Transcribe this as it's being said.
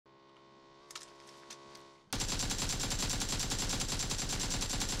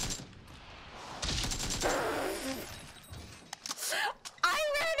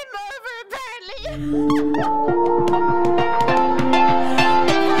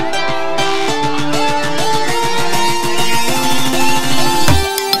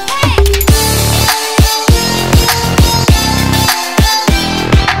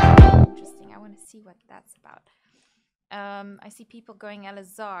people going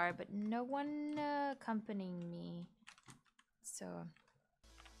Elazar, but no one accompanying me. So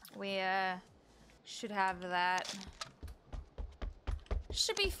we should have that.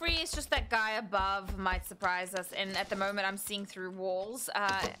 Should be free. It's just that guy above might surprise us, and at the moment I'm seeing through walls.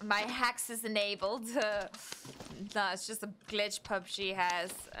 My hacks is enabled. No, it's just a glitch PUBG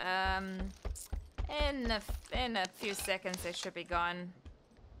has. In a few seconds it should be gone.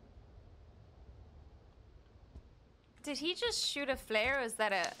 Did he just shoot a flare, or is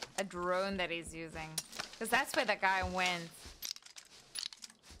that a drone that he's using? Because that's where the guy went.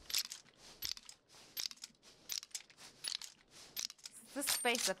 This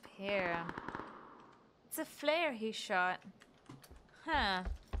space up here. It's a flare he shot. Huh.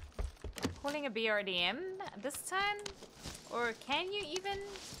 Holding a BRDM this time? Or can you even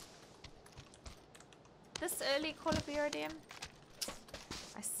this early call a BRDM?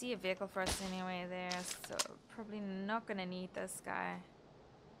 I see a vehicle for us anyway there, so probably not gonna need this guy.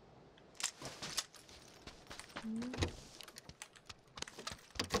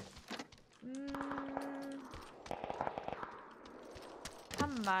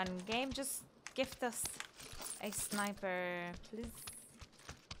 Come on, game, just gift us a sniper, please.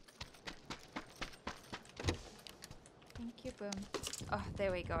 Thank you, boom. Oh,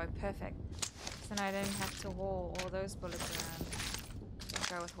 there we go, perfect. So now I don't have to haul all those bullets around.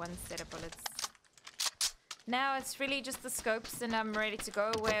 I'll go with one set of bullets. Now it's really just the scopes, and I'm ready to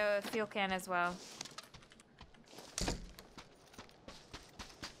go where a fuel can as well.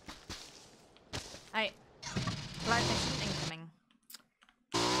 Hi. Live mission incoming.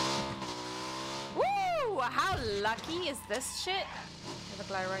 Woo! How lucky is this shit? There's a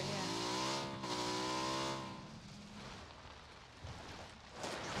glide right here.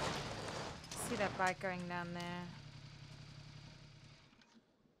 See that bike going down there.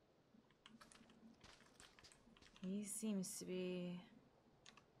 He seems to be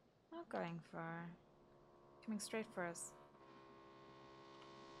not going far. Coming straight for us.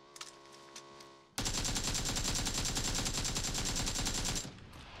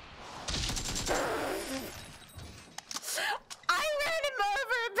 I ran him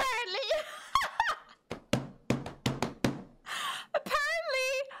over, apparently.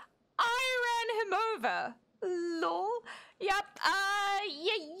 Apparently, I ran him over. Lol. Yep.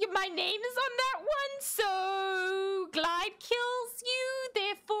 Yeah, my name is on that one, so glide kills you.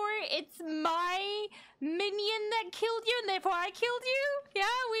 Therefore, it's my minion that killed you, and therefore I killed you.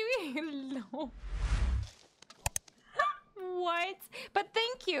 Yeah, lol. What? But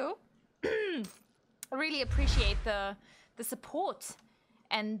thank you. I really appreciate the support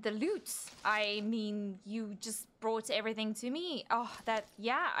and the loot. I mean, you just brought everything to me. Oh, that,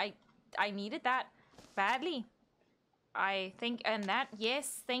 yeah, I needed that badly. I think, and that,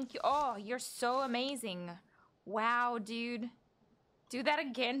 yes, thank you. Oh, you're so amazing. Wow, dude. Do that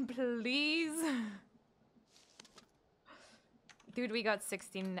again, please. Dude, we got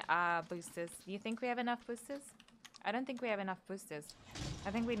 16 boosters. Do you think we have enough boosters? I don't think we have enough boosters.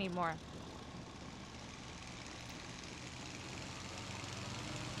 I think we need more.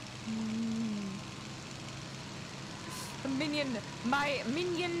 The minion, my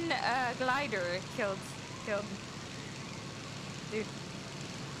minion glider killed. Dude.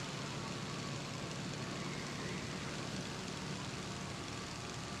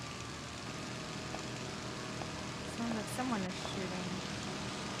 Sounds like someone is shooting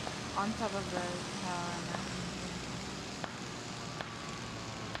on top of the tower now.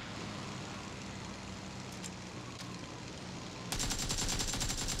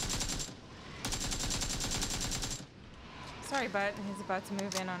 Sorry, but he's about to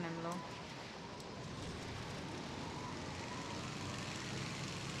move in on him, lol.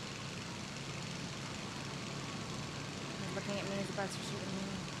 He's looking at me, he's about to shoot at me.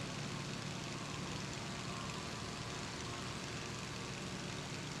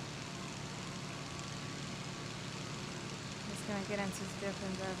 He's gonna get into his vehicle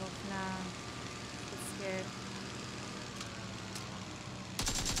and drive off now. Get scared.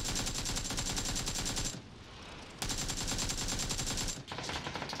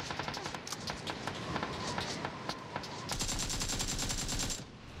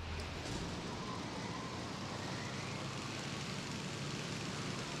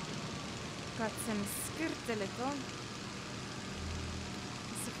 Got some skirt a little.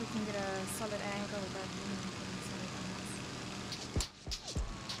 Let's see if we can get a solid angle without getting solid angles.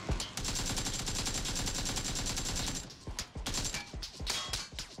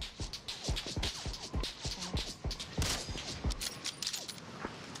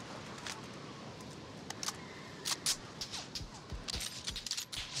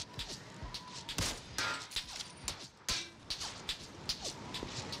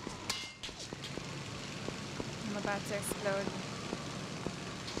 About to explode.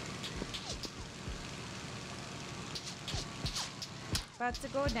 About to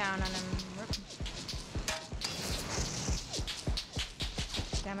go down on him.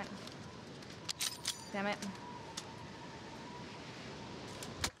 Damn it. Damn it.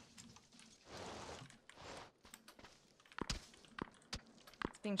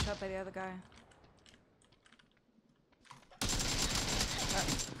 It's being shot by the other guy.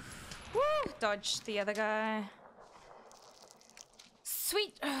 Woo! Dodged the other guy.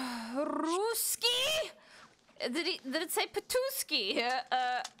 Sweet Ruski? Did it say Patuski?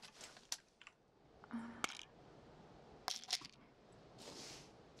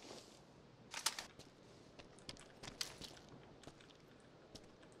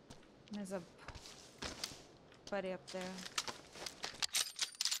 There's a buddy up there.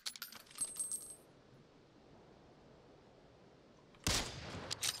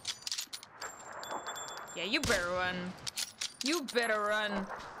 Yeah, you better run. You better run.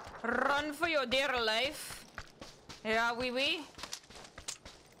 Run for your dear life. Yeah, wee.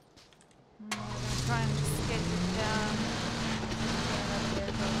 I'm gonna try and just get it down.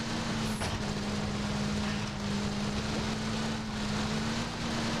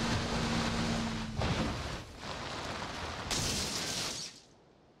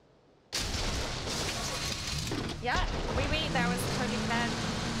 Yeah, wee, that was totally planned.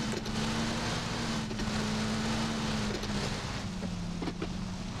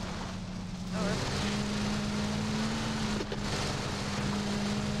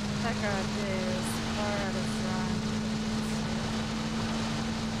 Check out this part of run.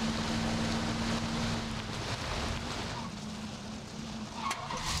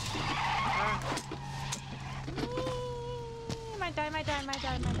 Might die.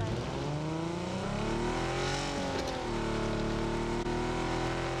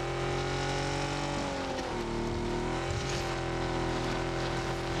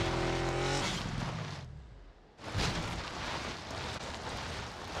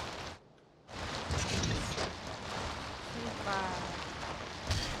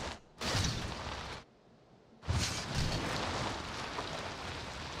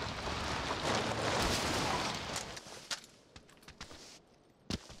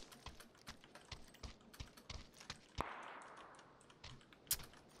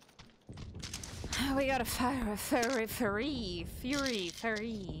 We got a fury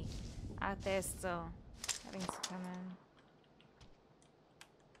out there still, having to come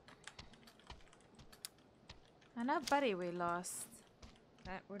in. And our buddy we lost.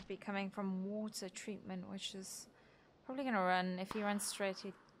 That would be coming from water treatment, which is probably gonna run. If he runs straight,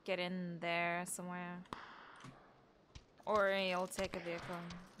 he'd get in there somewhere. Or he'll take a vehicle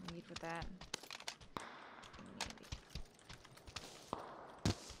and lead with that.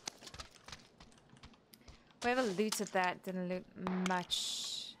 Whoever looted that didn't loot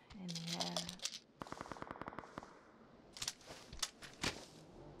much in here.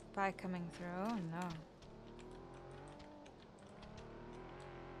 By coming through, oh no.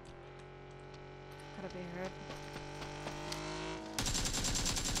 Gotta be heard.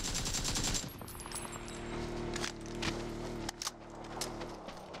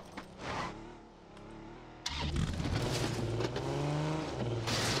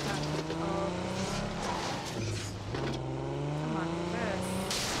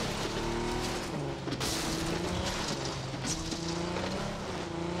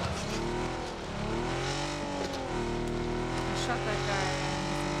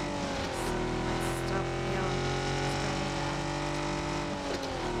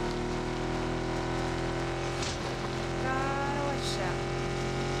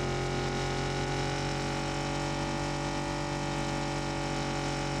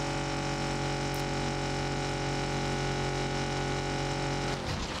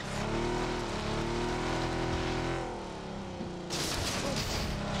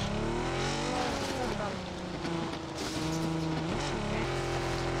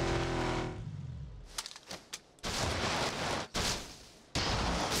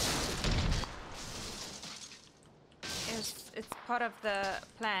 It's part of the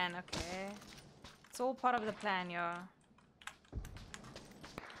plan, okay? It's all part of the plan, yo.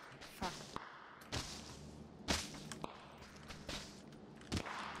 Fuck.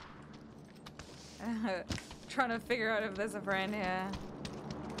 Trying to figure out if there's a friend here.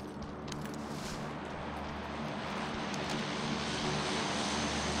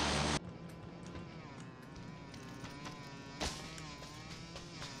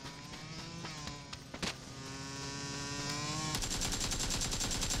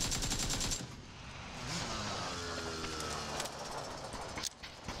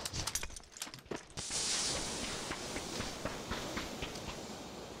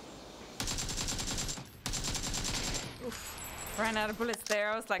 ran out of bullets there.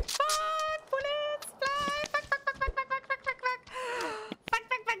 I was like, fuck, bullets, fly, fuck, fuck, fuck, fuck, fuck, fuck, fuck, fuck, fuck. Fuck,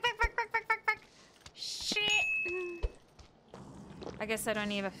 fuck, fuck, fuck, fuck, fuck, fuck, fuck, fuck. Shit. I guess I don't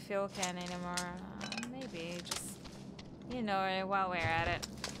need a fuel can anymore. Maybe just, you know, while we're at it,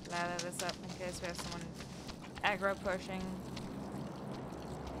 lather this up in case we have someone aggro pushing.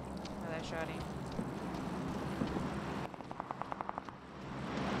 Oh, they're shorty.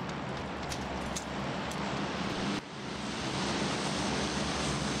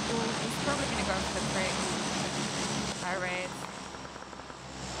 He's probably gonna go for the crate. High raids.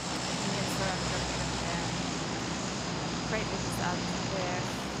 Crate is up there.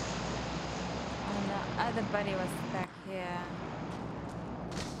 And the other buddy was back here.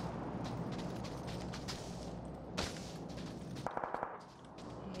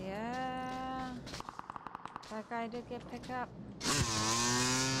 Yeah. That guy did get picked up.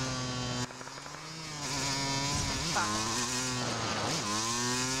 Fuck.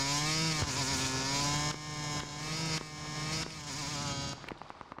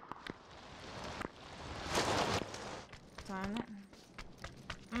 Darn it.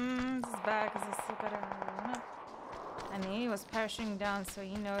 This is bad because I still gotta run up. And he was parachuting down, so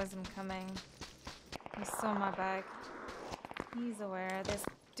he knows I'm coming. He saw my bag. He's aware. There's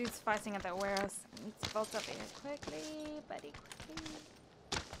dudes fighting at that warehouse. I need to bolt up here quickly, buddy, quickly.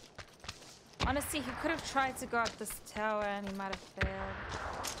 Honestly, he could have tried to go up this tower and he might have failed.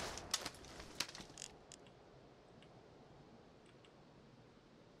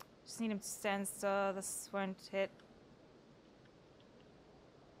 Just need him to stand still. This won't hit.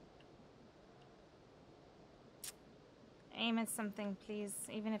 Aim at something, please,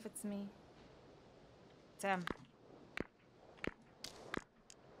 even if it's me. Damn.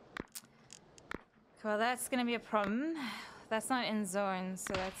 Well, that's gonna be a problem. That's not in zone,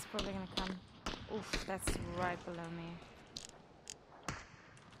 so that's probably gonna come. Oof, that's right below me.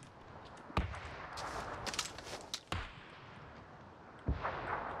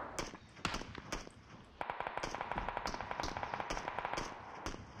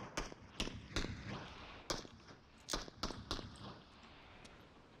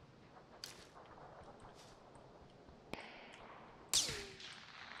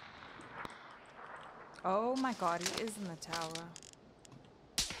 Oh my god, he is in the tower.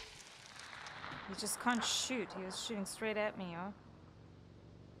 He just can't shoot. He was shooting straight at me, oh.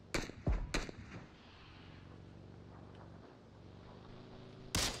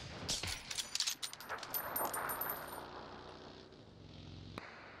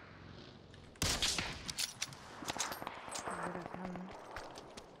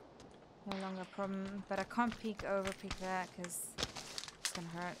 No longer a problem, but I can't peek that because it's gonna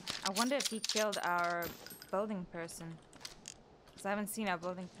hurt. I wonder if he killed our building person. Because I haven't seen our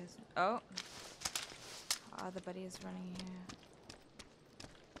building person. Oh. Our other buddy is running here.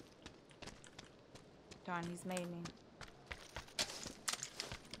 Darn, he's made me.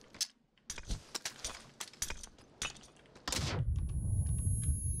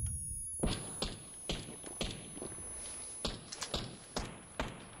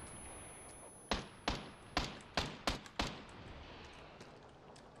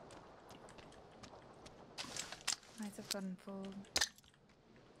 Might have gotten full.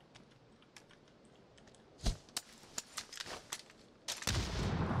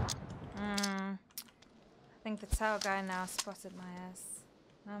 I think the tower guy now spotted my ass.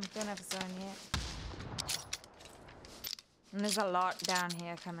 I don't have a zone yet. And there's a lot down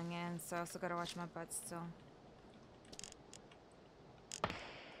here coming in, so I also gotta watch my butt still.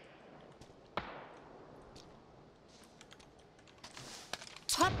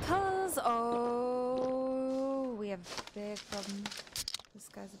 Poppers! Oh, we have a big problem. This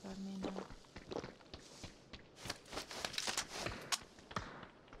guy's above me now.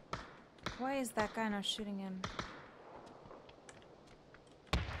 Why is that guy not shooting him?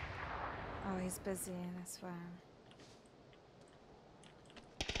 Oh, he's busy, that's why.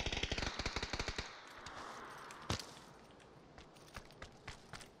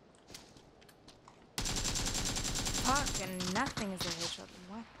 Fucking nothing is a headshot.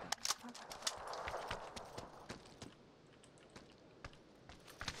 What the fuck?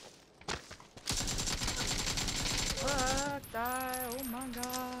 Fuck, die. Oh my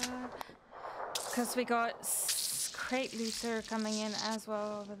god. Because we got crate looter coming in as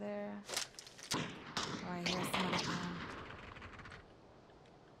well over there. Oh, here's another one.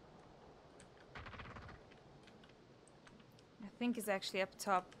 I think he's actually up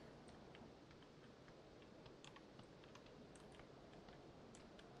top.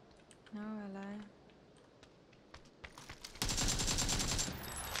 No, I lie.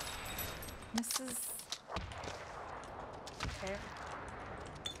 Misses. Okay. Okay.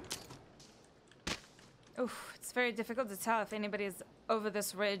 Oof, it's very difficult to tell if anybody's over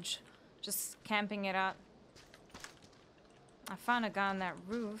this ridge, just camping it out. I found a guy on that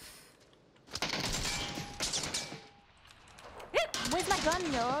roof. Where's my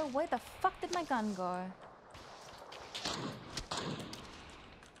gun, yo? Where the fuck did my gun go?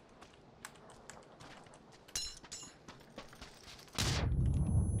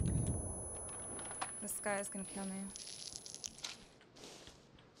 This guy is gonna kill me.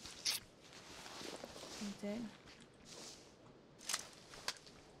 I'm dead.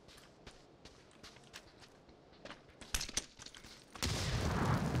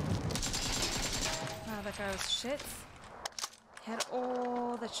 Wow, that guy was shit. He had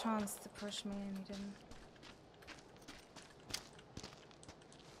all the chance to push me and he didn't.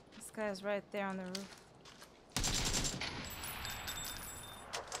 This guy is right there on the roof.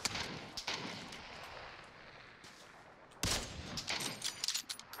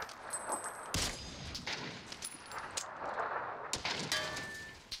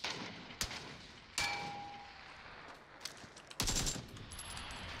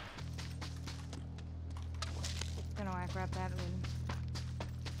 Don't know why I grabbed that really.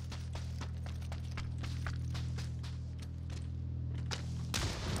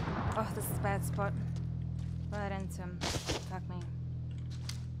 Oh, this is a bad spot. Right into him. Fuck me.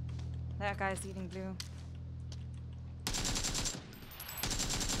 That guy's eating blue.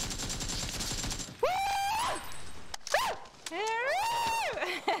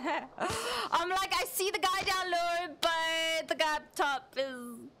 I'm like, I see the guy down low, but the guy up top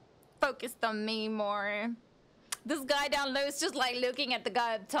is focused on me more. This guy down low is just like looking at the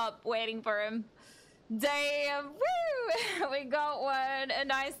guy up top, waiting for him. Damn, woo! We got one. A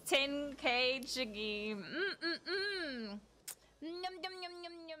nice 10k chiggy. Yum, yum, yum,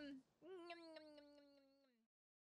 yum, yum.